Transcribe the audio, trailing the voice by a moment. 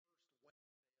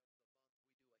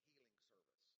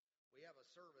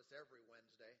service every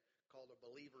Wednesday called a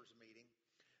Believers Meeting.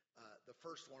 The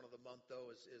first one of the month,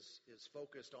 though, is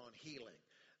focused on healing.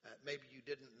 Maybe you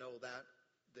didn't know that,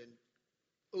 then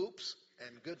oops,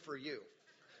 and good for you.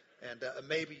 And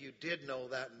maybe you did know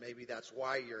that, and maybe that's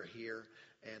why you're here,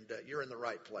 and you're in the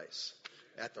right place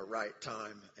at the right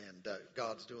time, and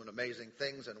God's doing amazing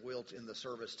things, and we'll in the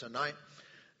service tonight.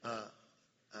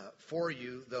 For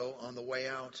you, though, on the way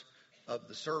out of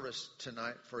the service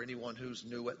tonight, for anyone who's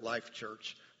new at Life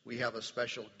Church, we have a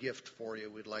special gift for you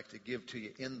we'd like to give to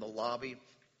you in the lobby.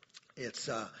 It's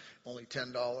only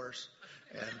 $10,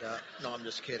 and no, I'm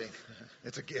just kidding.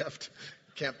 It's a gift.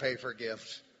 Can't pay for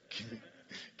gifts.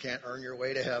 Can't earn your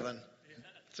way to heaven.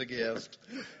 It's a gift.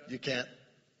 You can't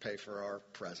pay for our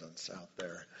presence out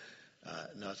there.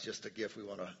 No, it's just a gift. We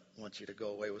want you to go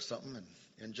away with something and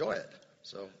enjoy it.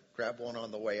 So grab one on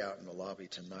the way out in the lobby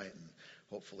tonight, and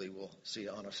hopefully we'll see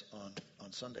you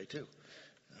on Sunday too.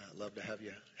 Love to have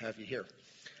you here.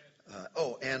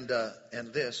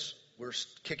 And this, we're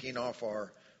kicking off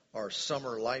our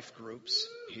summer life groups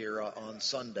here on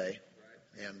Sunday,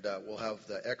 and we'll have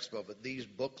the expo. But these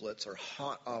booklets are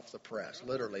hot off the press,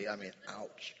 literally. I mean,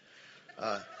 ouch.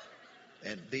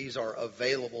 And these are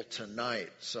available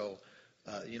tonight. So,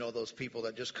 you know those people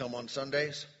that just come on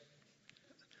Sundays?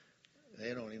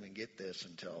 They don't even get this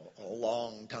until a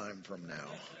long time from now.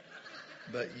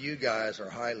 But you guys are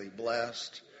highly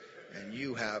blessed, and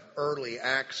you have early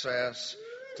access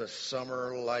to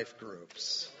summer life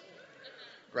groups.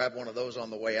 Grab one of those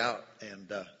on the way out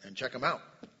and check them out.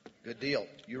 Good deal.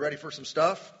 You ready for some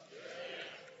stuff?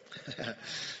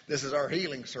 This is our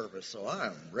healing service, so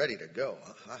I'm ready to go.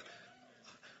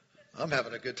 I'm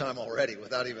having a good time already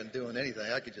without even doing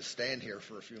anything. I could just stand here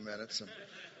for a few minutes, and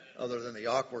other than the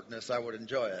awkwardness, I would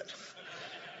enjoy it.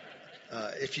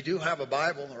 If you do have a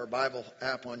Bible or a Bible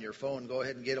app on your phone, go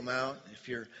ahead and get them out.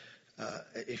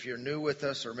 If you're new with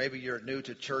us, or maybe you're new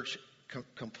to church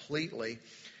completely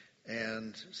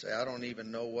and say, I don't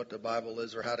even know what the Bible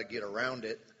is or how to get around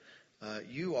it,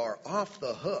 you are off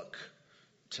the hook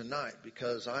tonight,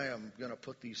 because I am going to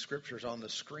put these scriptures on the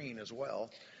screen as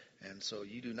well. And so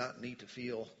you do not need to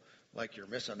feel like you're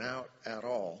missing out at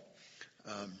all.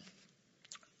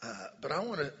 But I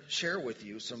want to share with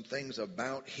you some things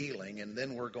about healing, and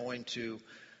then we're going to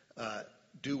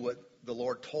do what the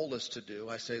Lord told us to do.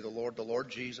 I say the Lord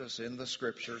Jesus in the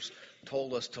scriptures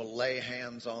told us to lay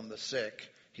hands on the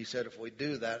sick. He said if we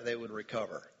do that, they would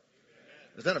recover.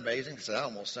 Isn't that amazing? That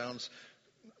almost sounds,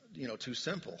 too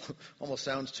simple. Almost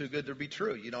sounds too good to be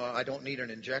true. I don't need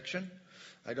an injection.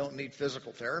 I don't need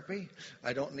physical therapy.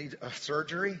 I don't need a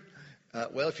surgery.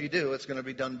 Well, if you do, it's going to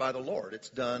be done by the Lord. It's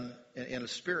done in a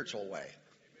spiritual way.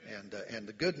 And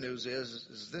the good news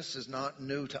is this is not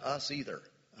new to us either.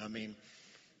 I mean,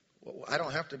 I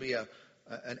don't have to be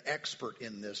an expert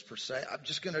in this per se. I'm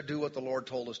just going to do what the Lord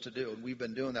told us to do. And we've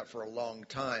been doing that for a long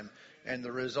time. And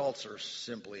the results are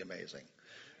simply amazing.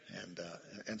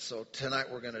 And so tonight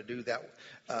we're going to do that.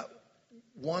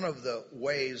 One of the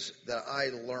ways that I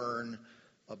learn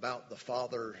about the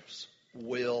Father's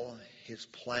will, His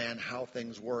plan, how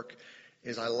things work,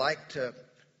 is I like to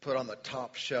put on the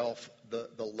top shelf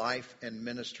the life and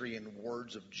ministry and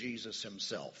words of Jesus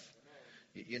Himself.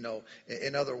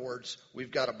 In other words,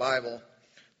 we've got a Bible,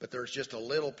 but there's just a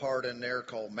little part in there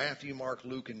called Matthew, Mark,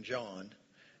 Luke, and John,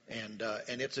 and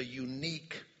it's a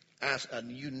unique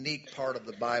part of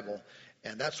the Bible,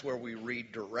 and that's where we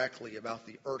read directly about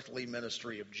the earthly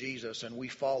ministry of Jesus, and we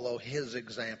follow His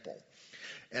example.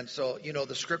 And so,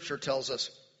 the Scripture tells us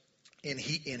in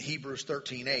Hebrews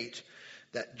 13:8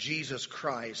 that Jesus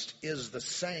Christ is the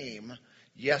same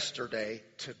yesterday,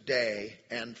 today,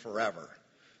 and forever.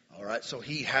 All right, so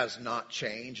He has not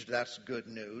changed. That's good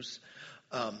news.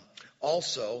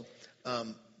 Also,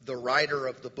 the writer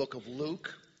of the book of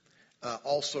Luke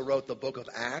also wrote the book of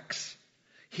Acts.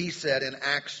 He said in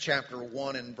Acts chapter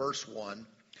 1 and verse 1,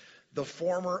 the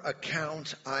former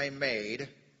account I made,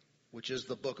 which is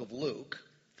the book of Luke,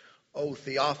 O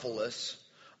Theophilus,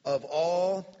 of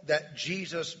all that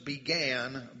Jesus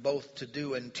began both to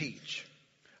do and teach.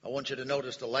 I want you to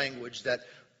notice the language that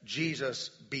Jesus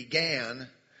began,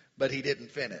 but He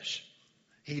didn't finish.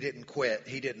 He didn't quit.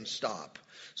 He didn't stop.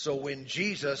 So when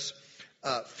Jesus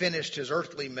finished His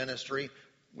earthly ministry,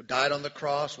 died on the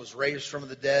cross, was raised from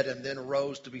the dead, and then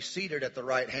rose to be seated at the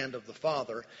right hand of the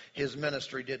Father, His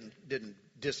ministry didn't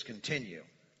discontinue.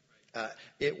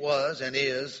 It was and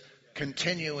is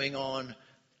continuing on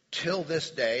till this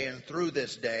day and through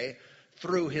this day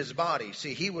through His body.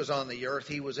 See, He was on the earth.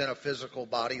 He was in a physical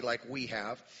body like we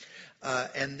have.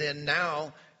 And then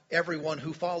now everyone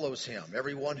who follows him,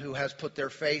 everyone who has put their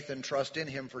faith and trust in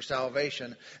him for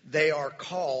salvation, they are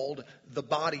called the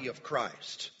body of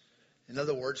Christ. In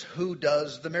other words, who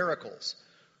does the miracles?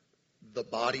 The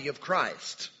body of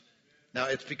Christ. Now,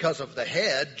 it's because of the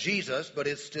head, Jesus, but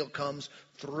it still comes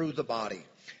through the body.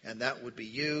 And that would be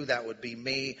you, that would be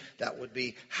me, that would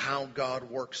be how God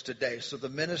works today. So the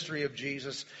ministry of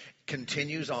Jesus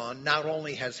continues on. Not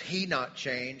only has he not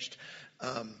changed,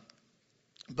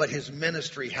 but his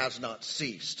ministry has not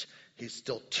ceased. He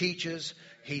still teaches,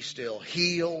 he still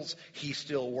heals, he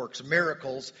still works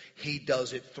miracles. He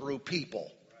does it through people.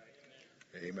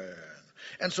 Amen.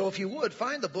 And so if you would,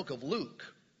 find the book of Luke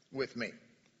with me.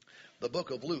 The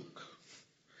book of Luke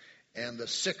and the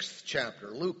 6th chapter,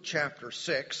 Luke chapter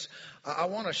 6. I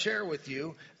want to share with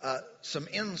you some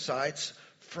insights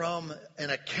from an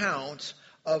account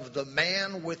of the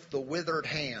man with the withered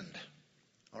hand.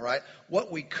 All right?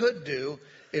 What we could do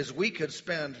is we could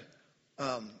spend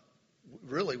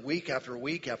really week after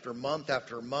week, after month,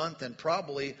 and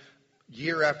probably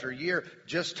year after year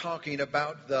just talking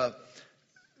about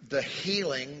the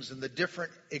healings and the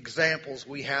different examples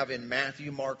we have in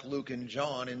Matthew, Mark, Luke, and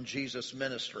John in Jesus'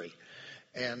 ministry.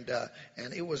 And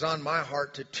it was on my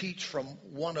heart to teach from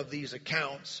one of these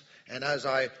accounts. And as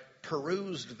I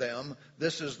perused them,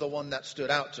 this is the one that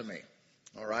stood out to me.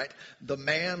 All right? The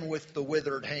man with the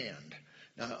withered hand.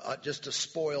 Now, just to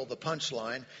spoil the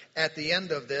punchline, at the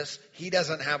end of this, he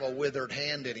doesn't have a withered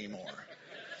hand anymore.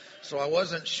 So I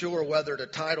wasn't sure whether to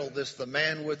title this The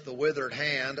Man with the Withered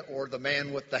Hand or The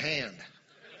Man with the Hand.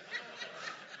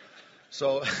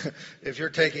 So if you're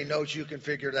taking notes, you can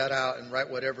figure that out and write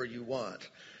whatever you want.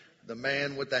 The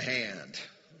Man with the Hand.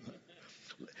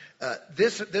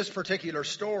 This particular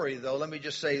story, though, let me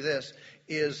just say this,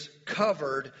 is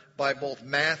covered by both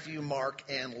Matthew, Mark,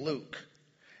 and Luke.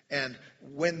 And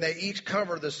when they each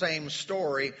cover the same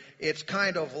story, it's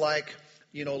kind of like,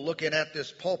 you know, looking at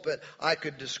this pulpit, I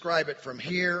could describe it from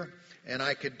here, and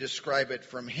I could describe it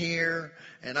from here,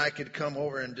 and I could come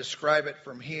over and describe it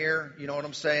from here. You know what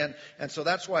I'm saying? And so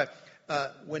that's why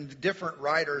when different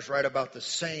writers write about the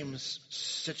same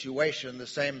situation, the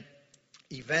same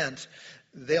event,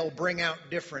 they'll bring out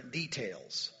different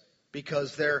details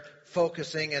because they're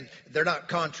focusing, and they're not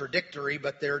contradictory,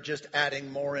 but they're just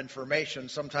adding more information.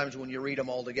 Sometimes when you read them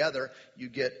all together, you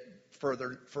get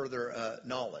further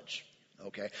knowledge.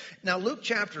 Okay. Now Luke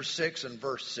chapter 6 and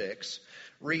verse 6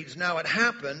 reads, "Now it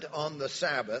happened on the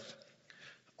Sabbath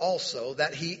also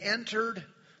that he entered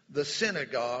the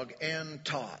synagogue and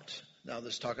taught." Now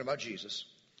this is talking about Jesus.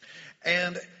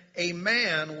 "And a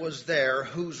man was there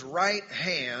whose right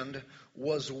hand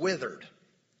was withered."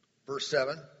 Verse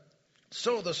 7.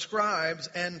 "So the scribes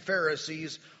and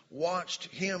Pharisees watched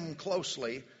him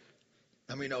closely."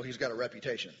 How many know he's got a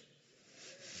reputation?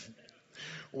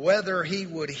 "Whether he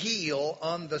would heal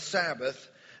on the Sabbath,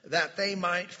 that they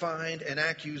might find an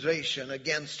accusation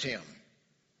against him."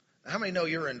 How many know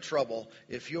you're in trouble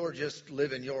if you're just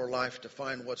living your life to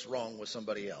find what's wrong with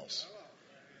somebody else?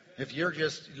 If you're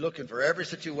just looking for every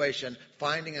situation,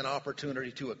 finding an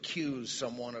opportunity to accuse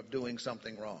someone of doing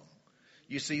something wrong.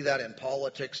 You see that in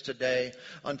politics today.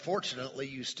 Unfortunately,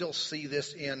 you still see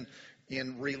this in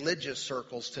religious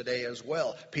circles today as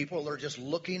well. People are just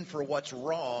looking for what's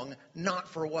wrong, not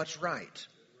for what's right.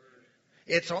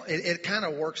 It kind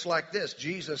of works like this.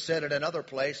 Jesus said at another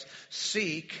place,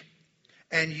 "Seek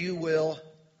and you will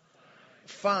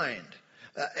find."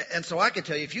 And so I can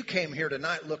tell you, if you came here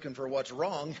tonight looking for what's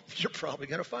wrong, you're probably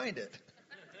going to find it.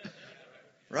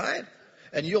 Right?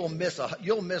 And you'll miss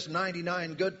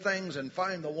 99 good things and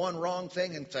find the one wrong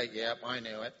thing and say, "Yep, I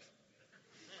knew it."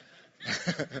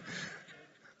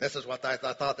 This is what I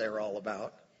thought they were all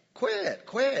about.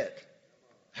 Quit.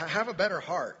 Have a better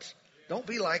heart. Don't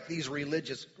be like these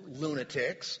religious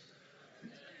lunatics.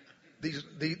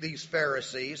 These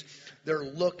Pharisees, they're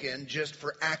looking just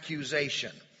for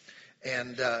accusation.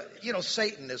 And,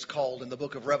 Satan is called in the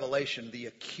book of Revelation the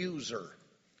accuser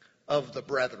of the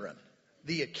brethren.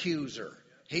 The accuser.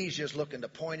 He's just looking to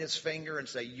point his finger and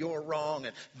say, "You're wrong,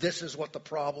 and this is what the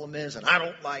problem is, and I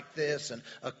don't like this," and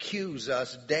accuse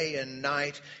us day and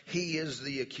night. He is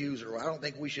the accuser. I don't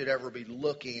think we should ever be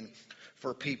looking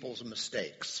for people's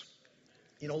mistakes.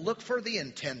 Look for the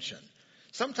intention.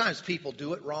 Sometimes people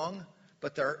do it wrong,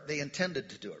 but they intended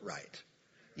to do it right.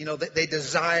 They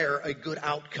desire a good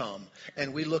outcome,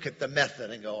 and we look at the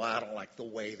method and go, "I don't like the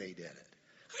way they did it."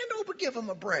 I know, but give them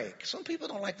a break. Some people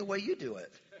don't like the way you do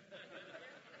it.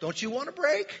 Don't you want a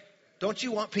break? Don't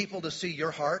you want people to see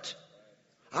your heart?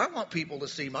 I want people to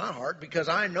see my heart because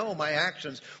I know my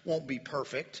actions won't be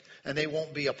perfect and they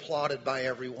won't be applauded by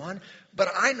everyone. But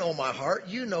I know my heart.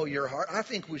 You know your heart. I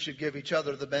think we should give each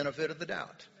other the benefit of the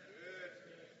doubt.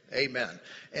 Amen.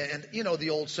 And you know the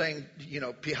old saying, you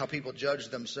know, how people judge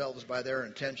themselves by their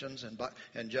intentions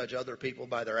and judge other people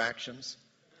by their actions.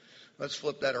 Let's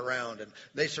flip that around. And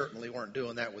they certainly weren't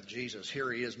doing that with Jesus.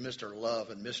 Here he is, Mr.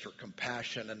 Love and Mr.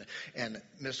 Compassion and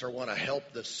Mr. Want to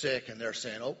help the sick. And they're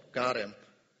saying, oh, got him.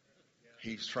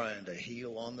 He's trying to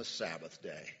heal on the Sabbath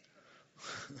day.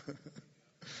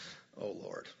 Oh,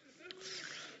 Lord.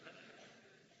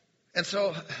 And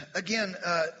so, again,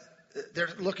 they're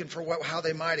looking for how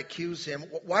they might accuse him.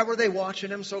 Why were they watching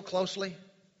him so closely?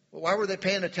 Why were they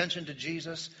paying attention to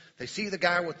Jesus? They see the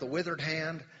guy with the withered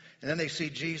hand. And then they see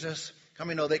Jesus. How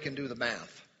many know they can do the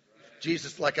math?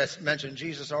 Jesus, like I mentioned,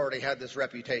 Jesus already had this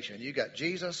reputation. You got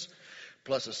Jesus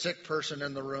plus a sick person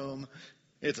in the room.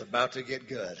 It's about to get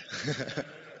good.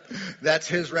 That's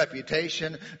his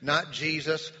reputation. Not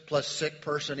Jesus plus sick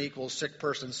person equals sick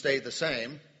person stay the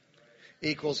same.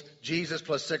 Equals Jesus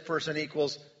plus sick person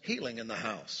equals healing in the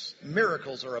house.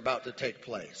 Miracles are about to take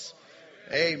place.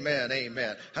 Amen,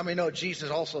 amen. How many know Jesus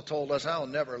also told us, I'll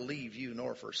never leave you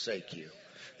nor forsake you.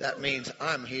 That means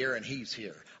I'm here and he's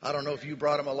here. I don't know if you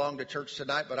brought him along to church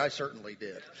tonight, but I certainly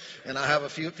did. And I have a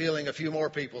few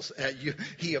more people.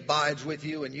 He abides with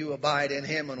you and you abide in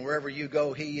him, and wherever you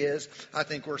go, he is. I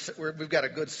think we've got a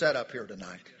good setup here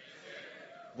tonight.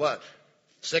 What?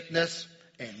 Sickness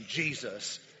and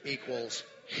Jesus equals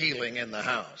healing in the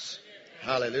house.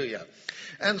 Hallelujah.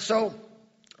 And so,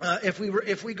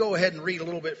 if we go ahead and read a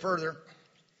little bit further,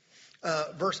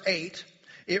 verse 8.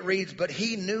 It reads, but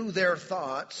he knew their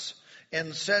thoughts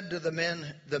and said to the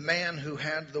man who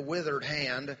had the withered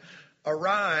hand,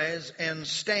 arise and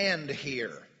stand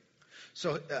here.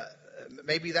 So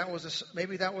maybe that was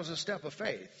a step of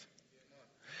faith.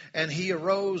 And he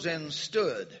arose and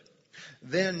stood.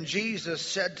 Then Jesus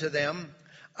said to them,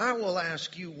 I will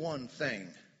ask you one thing.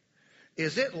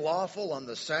 Is it lawful on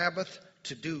the Sabbath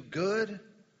to do good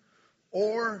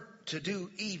or to do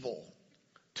evil,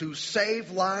 to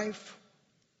save life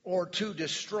or to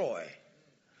destroy?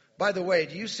 By the way,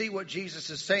 do you see what Jesus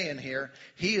is saying here?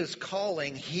 He is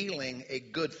calling healing a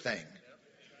good thing.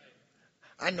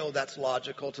 I know that's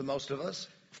logical to most of us.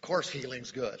 Of course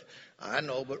healing's good. I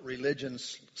know, but religion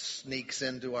sneaks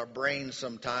into our brains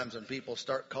sometimes and people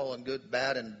start calling good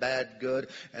bad and bad good,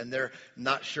 and they're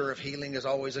not sure if healing is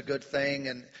always a good thing.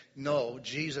 And no,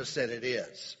 Jesus said it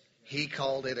is. He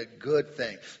called it a good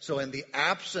thing. So in the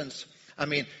absence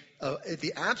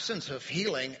of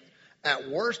healing, at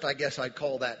worst, I guess I'd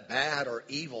call that bad or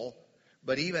evil.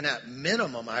 But even at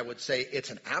minimum, I would say it's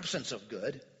an absence of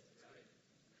good.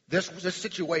 This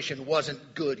situation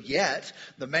wasn't good yet.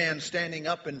 The man standing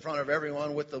up in front of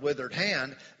everyone with the withered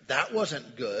hand, that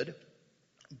wasn't good.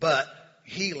 But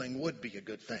healing would be a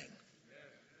good thing.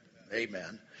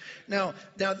 Amen. Now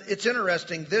it's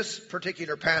interesting. This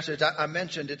particular passage, I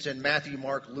mentioned it's in Matthew,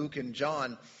 Mark, Luke, and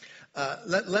John.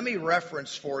 Let me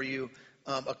reference for you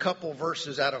a couple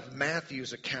verses out of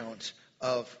Matthew's account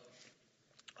of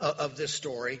this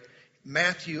story.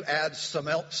 Matthew adds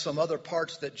some other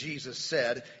parts that Jesus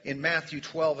said. In Matthew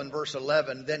 12 and verse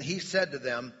 11, then he said to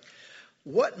them,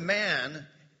 what man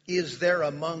is there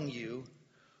among you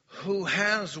who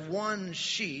has one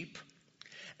sheep,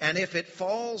 and if it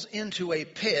falls into a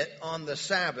pit on the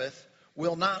Sabbath,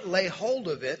 will not lay hold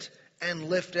of it and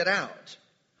lift it out?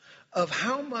 Of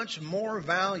how much more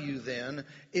value then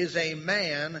is a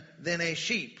man than a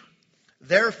sheep?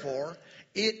 Therefore,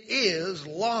 it is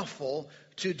lawful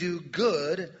to do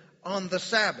good on the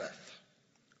Sabbath.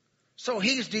 So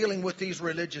he's dealing with these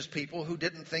religious people who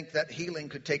didn't think that healing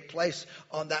could take place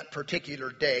on that particular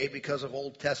day because of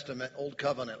Old Testament, Old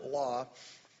Covenant law.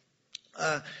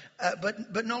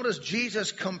 But notice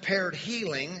Jesus compared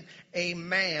healing a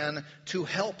man to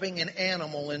helping an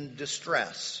animal in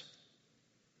distress.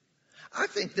 I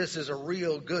think this is a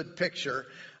real good picture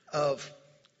of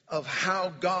how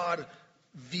God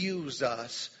views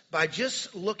us by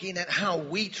just looking at how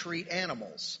we treat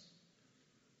animals.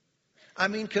 I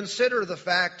mean, consider the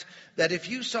fact that if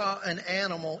you saw an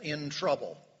animal in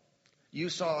trouble, you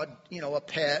saw, a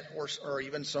pet or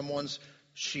even someone's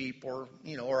sheep or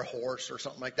a horse or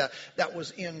something like that, that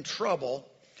was in trouble,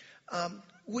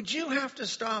 would you have to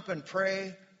stop and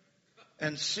pray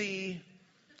and see,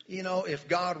 if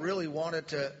God really wanted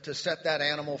to set that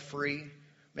animal free?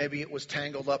 Maybe it was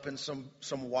tangled up in some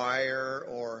wire,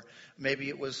 or maybe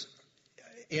it was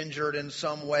injured in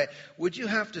some way. Would you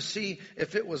have to see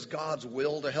if it was God's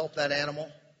will to help that animal?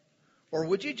 Or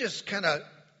would you just kind of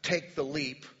take the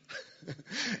leap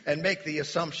and make the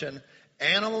assumption,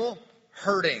 animal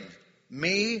hurting,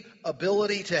 me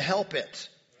ability to help it,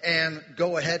 and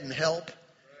go ahead and help.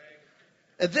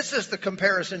 And this is the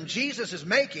comparison Jesus is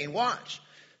making, watch,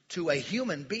 to a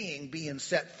human being being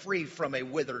set free from a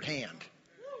withered hand,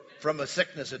 from a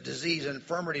sickness, a disease, an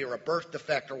infirmity, or a birth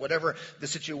defect, or whatever the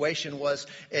situation was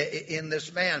in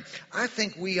this man. I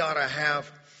think we ought to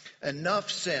have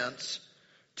enough sense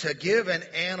to give an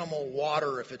animal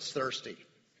water if it's thirsty.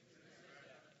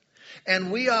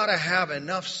 And we ought to have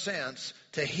enough sense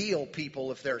to heal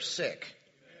people if they're sick.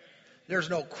 There's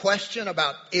no question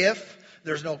about if.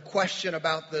 There's no question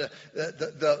about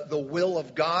the will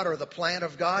of God or the plan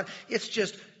of God. It's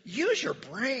just use your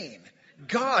brain.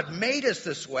 God made us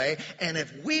this way, and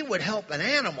if we would help an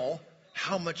animal,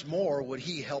 how much more would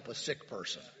he help a sick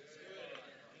person?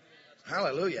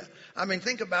 Hallelujah. I mean,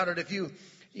 think about it. If you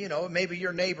know, maybe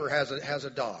your neighbor has a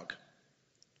dog,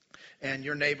 and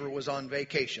your neighbor was on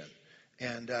vacation,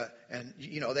 and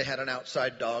you know, they had an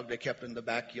outside dog they kept in the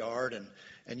backyard,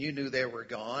 and you knew they were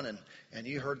gone, and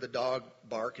you heard the dog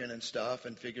barking and stuff,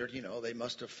 and figured, you know, they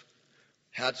must have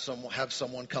had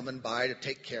someone coming by to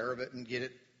take care of it and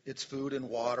get its food and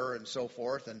water and so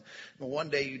forth. And one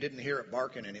day you didn't hear it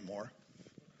barking anymore,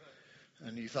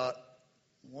 and you thought,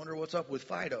 wonder what's up with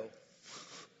Fido.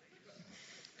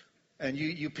 And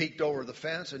you peeked over the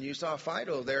fence and you saw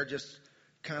Fido there just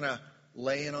kind of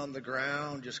laying on the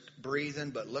ground, just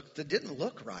breathing, but it didn't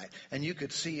look right. And you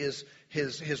could see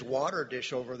his water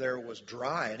dish over there was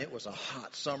dry, and it was a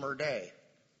hot summer day.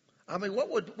 I mean,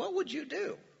 what would you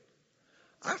do?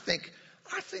 I think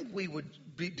we would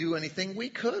do anything we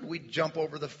could. We'd jump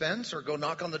over the fence or go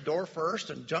knock on the door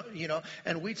first and jump, you know,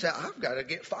 and we'd say, I've got to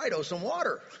get Fido some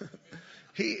water.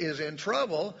 He is in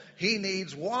trouble. He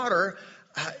needs water.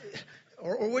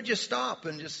 Or would you stop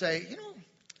and just say, you know,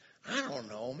 I don't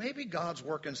know, maybe God's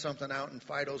working something out in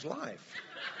Fido's life.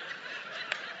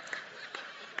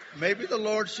 Maybe the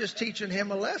Lord's just teaching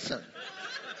him a lesson.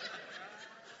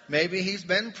 Maybe he's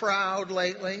been proud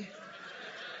lately.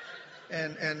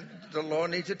 And the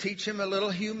Lord needs to teach him a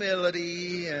little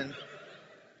humility. And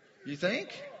you think?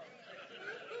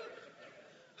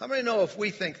 How many know if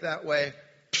we think that way,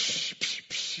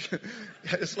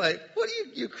 it's like, what are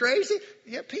you crazy?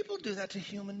 Yeah, people do that to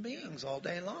human beings all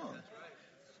day long.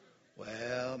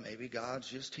 Well, maybe God's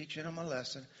just teaching them a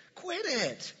lesson. Quit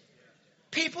it.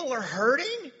 People are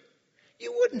hurting.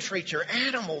 You wouldn't treat your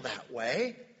animal that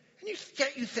way. And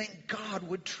yet you think God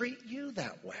would treat you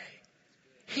that way.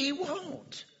 He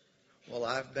won't. Well,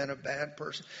 I've been a bad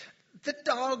person. The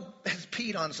dog has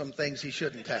peed on some things he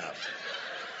shouldn't have.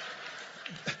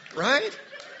 Right?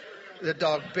 The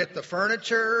dog bit the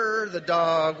furniture.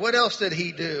 What else did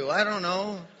he do? I don't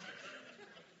know.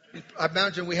 I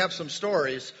imagine we have some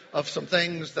stories of some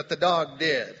things that the dog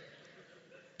did.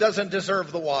 Doesn't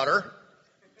deserve the water.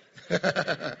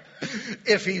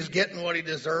 If he's getting what he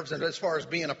deserves, and as far as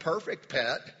being a perfect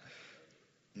pet,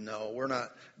 no, we're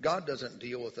not. God doesn't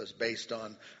deal with us based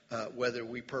on whether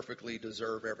we perfectly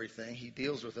deserve everything. He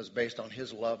deals with us based on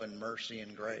his love and mercy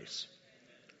and grace.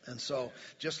 And so,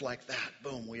 just like that,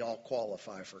 boom, we all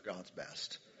qualify for God's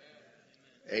best.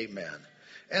 Amen.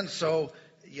 And so,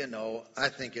 you know, I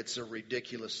think it's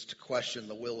ridiculous to question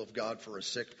the will of God for a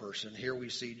sick person. Here we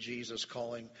see Jesus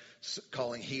calling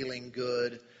healing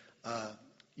good.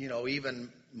 You know,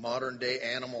 even modern day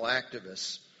animal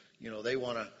activists, you know, they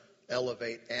want to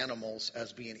elevate animals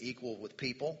as being equal with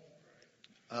people.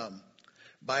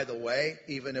 By the way,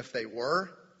 even if they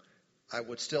were, I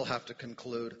would still have to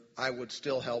conclude I would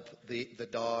still help the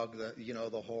dog,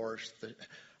 the horse.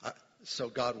 So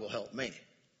God will help me,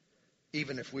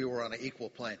 even if we were on an equal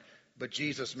plane. But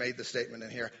Jesus made the statement in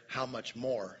here, how much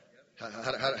more?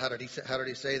 How did he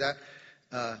say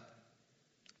that?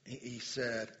 He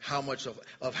said, how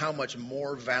much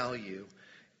more value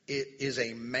it is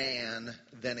a man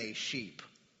than a sheep.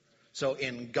 So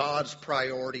in God's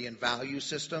priority and value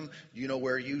system, you know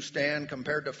where you stand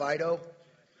compared to Fido?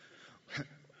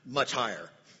 Much higher.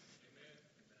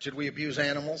 Should we abuse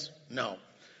animals? No.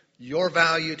 Your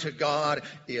value to God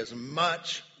is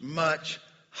much, much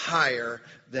higher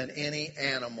than any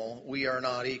animal. We are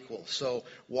not equal. So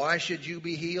why should you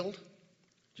be healed?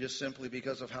 Just simply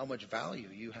because of how much value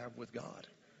you have with God.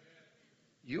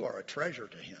 You are a treasure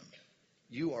to him.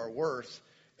 You are worth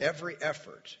every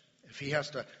effort. If he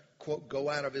has to, quote, go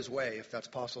out of his way, if that's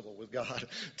possible with God,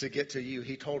 to get to you,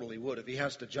 he totally would. If he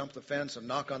has to jump the fence and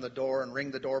knock on the door and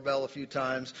ring the doorbell a few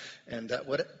times and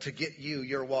to get you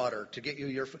your water, to get you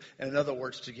your, in other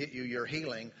words, to get you your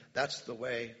healing, that's the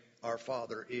way our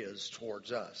Father is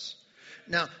towards us.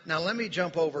 Now let me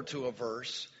jump over to a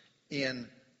verse in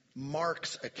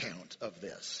Mark's account of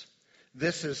this.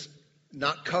 This is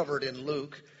not covered in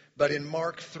Luke, but in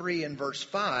Mark 3 and verse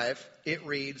 5, it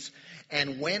reads,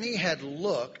 "And when he had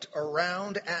looked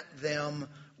around at them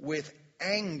with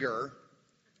anger,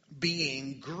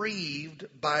 being grieved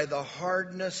by the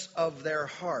hardness of their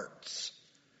hearts."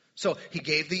 So he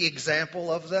gave the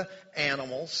example of the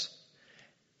animals,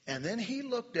 and then he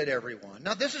looked at everyone.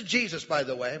 Now this is Jesus, by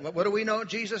the way. What do we know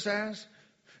Jesus as?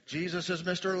 Jesus is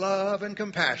Mr. Love and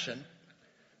Compassion.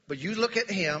 But you look at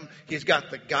him, he's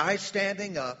got the guy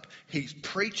standing up, he's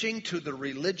preaching to the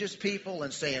religious people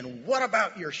and saying, "What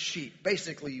about your sheep?"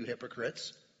 Basically, you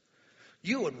hypocrites.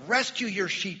 You would rescue your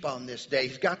sheep on this day.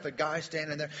 He's got the guy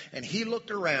standing there, and he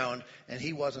looked around, and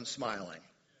he wasn't smiling.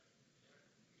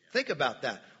 Think about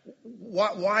that.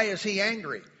 Why is he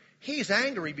angry? He's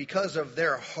angry because of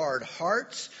their hard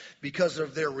hearts, because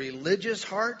of their religious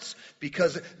hearts,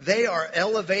 because they are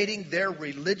elevating their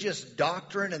religious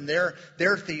doctrine and their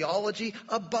theology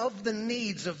above the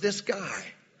needs of this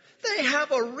guy. They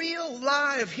have a real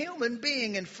live human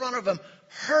being in front of them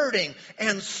hurting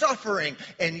and suffering,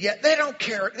 and yet they don't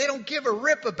care. They don't give a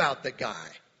rip about the guy.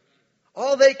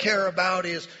 All they care about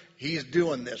is he's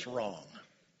doing this wrong.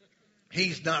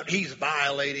 He's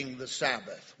violating the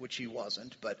Sabbath, which he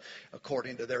wasn't, but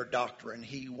according to their doctrine,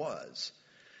 he was.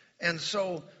 And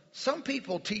so some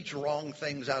people teach wrong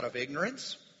things out of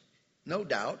ignorance, no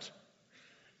doubt.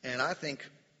 And I think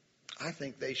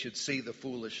they should see the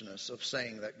foolishness of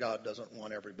saying that God doesn't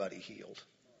want everybody healed.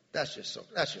 That's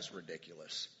just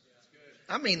ridiculous.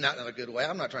 I mean that in a good way.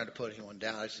 I'm not trying to put anyone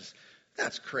down. It's just,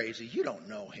 that's crazy. You don't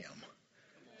know him.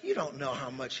 You don't know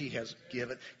how much he has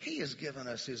given. He has given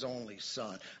us his only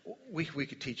son. We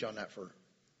could teach on that for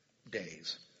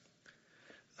days.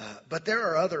 But there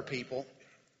are other people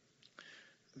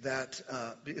that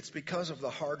it's because of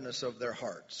the hardness of their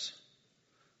hearts.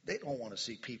 They don't want to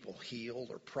see people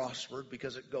healed or prospered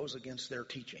because it goes against their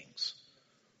teachings.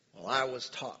 Well, I was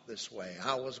taught this way.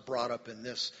 I was brought up in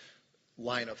this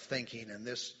line of thinking in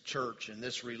this church and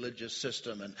this religious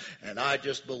system, and I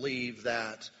just believe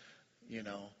that.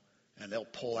 And they'll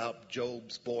pull out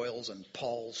Job's boils and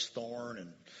Paul's thorn,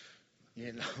 and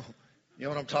you know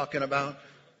what I'm talking about?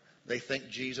 They think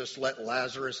Jesus let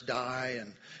Lazarus die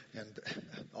and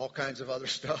all kinds of other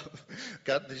stuff.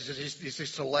 Got these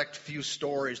select few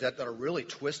stories that are really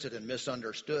twisted and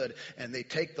misunderstood, and they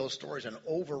take those stories and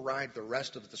override the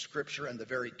rest of the Scripture and the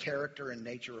very character and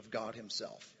nature of God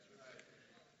himself.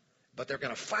 But they're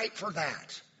going to fight for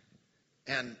that.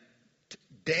 And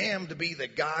damned be the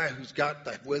guy who's got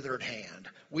the withered hand.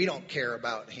 We don't care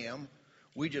about him.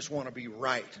 We just want to be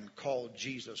right and call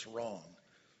Jesus wrong.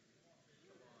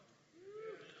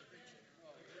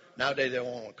 Nowadays they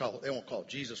won't call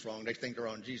Jesus wrong. They think they're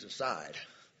on Jesus' side,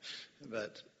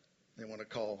 but they want to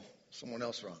call someone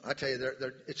else wrong. I tell you,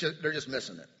 they're just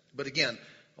missing it. But again,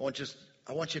 I want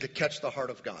you to catch the heart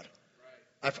of God.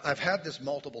 I've had this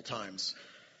multiple times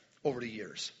over the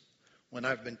years when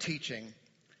I've been teaching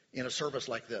in a service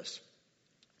like this,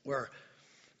 where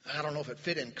I don't know if it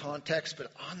fit in context, but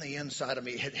on the inside of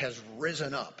me, it has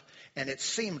risen up. And it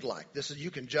seemed like,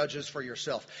 you can judge this for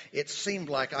yourself, it seemed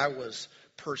like I was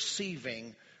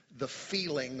perceiving the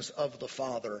feelings of the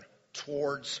Father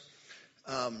towards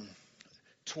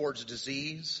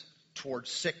disease,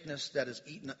 towards sickness that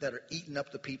are eating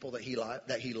up the people that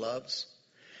he loves,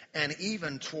 and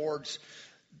even towards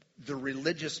the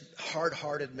religious,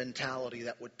 hard-hearted mentality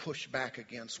that would push back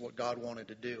against what God wanted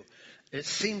to do. It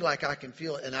seemed like I can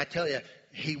feel it, and I tell you,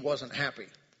 he wasn't happy.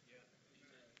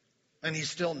 And he's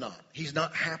still not. He's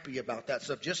not happy about that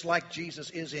stuff. Just like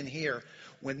Jesus is in here,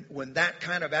 when that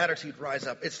kind of attitude rises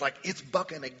up, it's like it's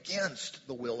bucking against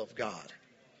the will of God.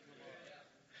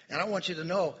 And I want you to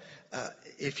know,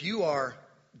 if you are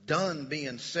done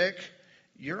being sick,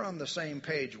 you're on the same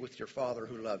page with your Father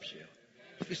who loves you.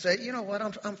 If you say, you know what,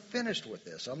 I'm finished with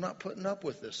this. I'm not putting up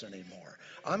with this anymore.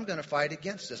 I'm going to fight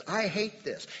against this. I hate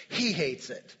this. He hates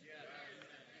it.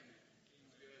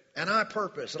 And I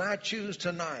purpose, and I choose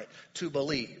tonight to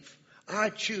believe. I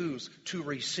choose to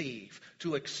receive,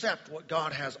 to accept what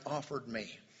God has offered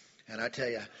me. And I tell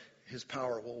you, his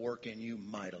power will work in you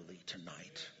mightily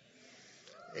tonight.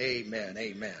 Amen,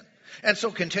 amen. And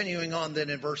so continuing on then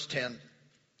in verse 10,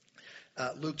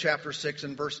 Luke chapter 6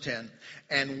 and verse 10,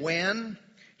 and when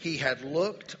he had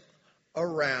looked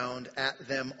around at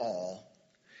them all,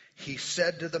 he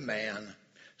said to the man,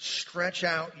 "Stretch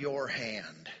out your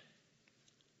hand."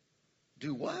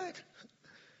 Do what?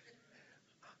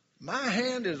 My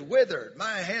hand is withered.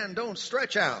 My hand don't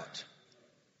stretch out.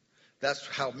 That's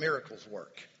how miracles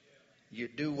work. You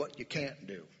do what you can't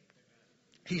do.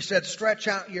 He said, "Stretch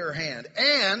out your hand."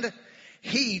 And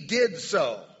He did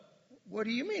so. What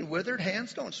do you mean? Withered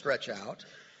hands don't stretch out.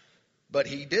 But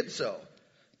he did so.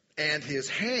 And his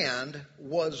hand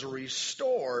was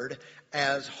restored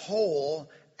as whole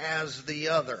as the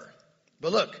other.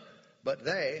 But look, but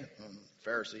they,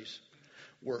 Pharisees,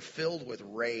 were filled with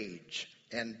rage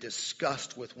and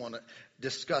discussed with one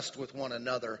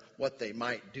another what they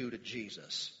might do to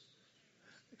Jesus.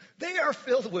 They are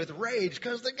filled with rage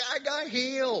because the guy got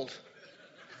healed.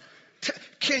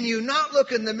 Can you not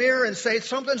look in the mirror and say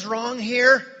something's wrong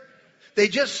here? They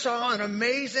just saw an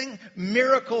amazing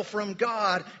miracle from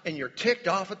God, and you're ticked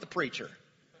off at the preacher.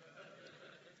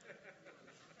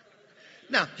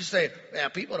 Now, you say, yeah,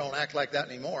 people don't act like that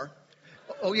anymore.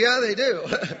 Oh, yeah, they do.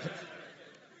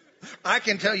 I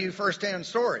can tell you firsthand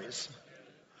stories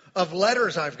of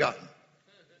letters I've gotten.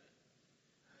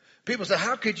 People say,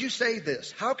 how could you say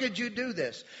this? How could you do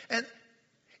this? And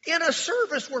in a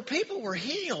service where people were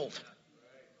healed.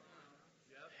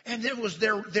 And it was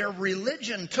their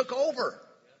religion took over.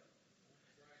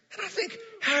 And I think,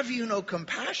 have you no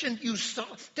compassion? You saw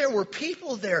there were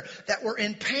people there that were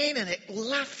in pain and it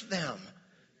left them.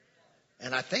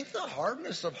 And I think the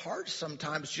hardness of heart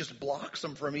sometimes just blocks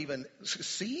them from even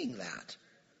seeing that.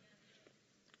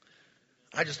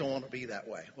 I just don't want to be that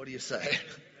way. What do you say?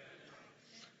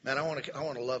 Man, I want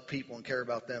to love people and care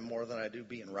about them more than I do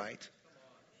being right.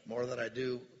 More than I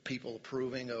do people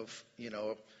approving of,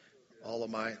 all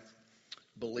of my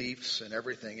beliefs and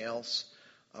everything else.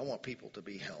 I want people to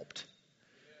be helped.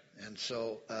 And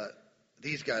so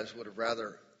these guys would have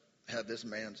rather had this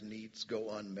man's needs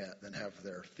go unmet than have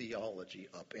their theology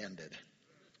upended.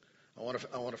 I want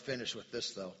to finish with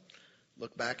this, though.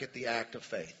 Look back at the act of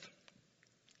faith.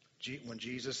 When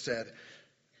Jesus said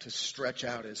to stretch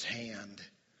out his hand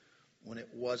when it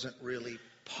wasn't really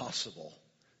possible,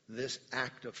 this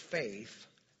act of faith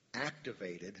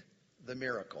activated the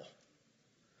miracle.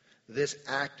 This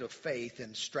act of faith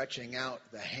in stretching out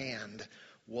the hand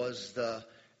was the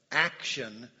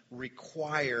action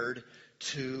required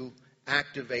to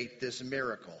activate this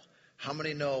miracle. How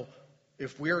many know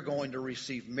if we're going to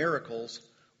receive miracles,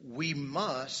 we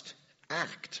must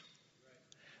act?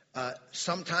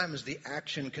 Sometimes the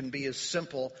action can be as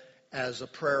simple as a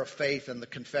prayer of faith and the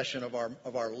confession of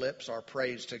our lips, our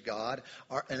praise to God.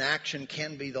 An action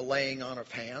can be the laying on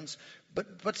of hands.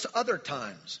 But other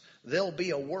times, there'll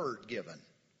be a word given.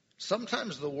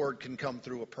 Sometimes the word can come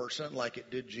through a person like it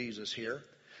did Jesus here.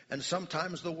 And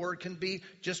sometimes the word can be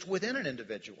just within an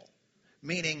individual.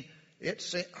 Meaning,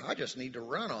 I just need to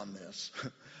run on this.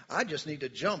 I just need to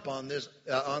jump on this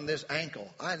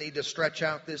ankle. I need to stretch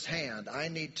out this hand. I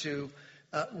need to,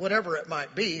 whatever it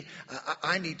might be,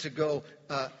 I need to go,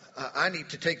 I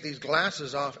need to take these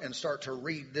glasses off and start to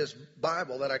read this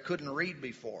Bible that I couldn't read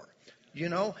before.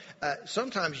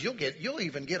 Sometimes you'll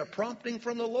even get a prompting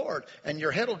from the Lord, and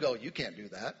your head will go, you can't do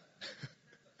that.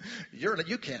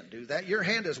 You can't do that. Your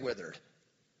hand is withered.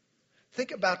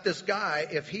 Think about this guy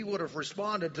if he would have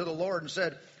responded to the Lord and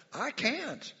said, I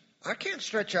can't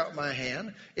stretch out my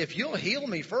hand. If you'll heal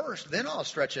me first, then I'll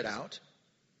stretch it out.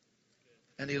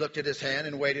 And he looked at his hand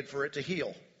and waited for it to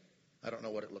heal. I don't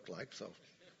know what it looked like, so.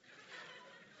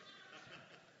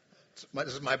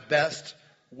 This is my best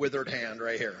withered hand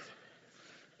right here.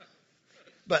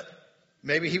 But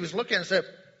maybe he was looking and said,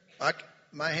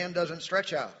 my hand doesn't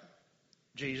stretch out.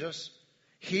 Jesus,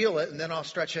 heal it and then I'll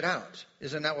stretch it out.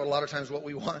 Isn't that what a lot of times what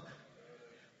we want?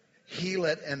 Heal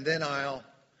it and then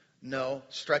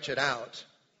stretch it out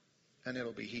and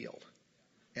it'll be healed.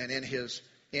 And in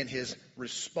his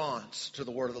response to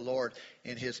the word of the Lord,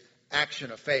 in his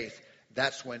action of faith,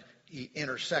 that's when he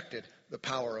intersected the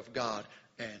power of God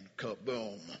and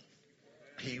kaboom.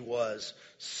 He was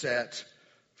set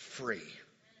free.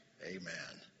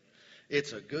 Amen.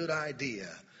 It's a good idea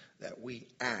that we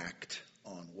act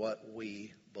on what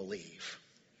we believe.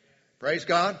 Praise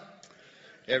God.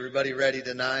 Everybody ready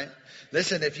tonight?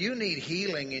 Listen, if you need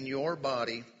healing in your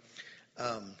body,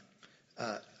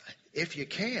 if you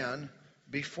can,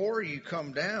 before you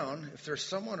come down, if there's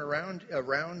someone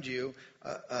around you,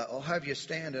 I'll have you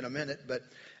stand in a minute, but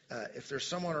if there's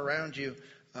someone around you,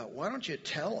 why don't you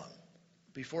tell them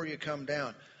before you come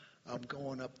down, I'm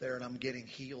going up there and I'm getting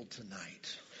healed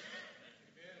tonight.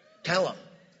 Tell them.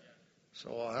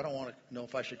 So I don't want to know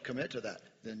if I should commit to that.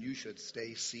 Then you should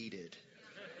stay seated.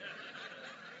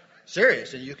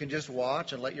 Serious. And you can just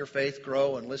watch and let your faith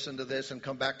grow and listen to this and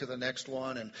come back to the next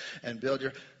one and build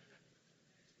your...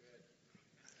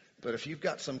 But if you've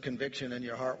got some conviction in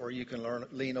your heart where you can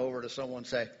lean over to someone and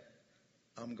say,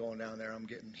 I'm going down there, I'm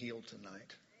getting healed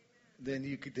tonight. Then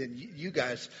you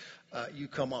guys, you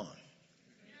come on.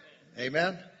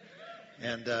 Amen?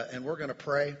 And we're going to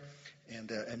pray.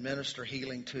 and minister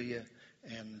healing to you,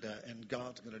 and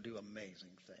God's going to do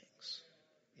amazing things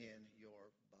in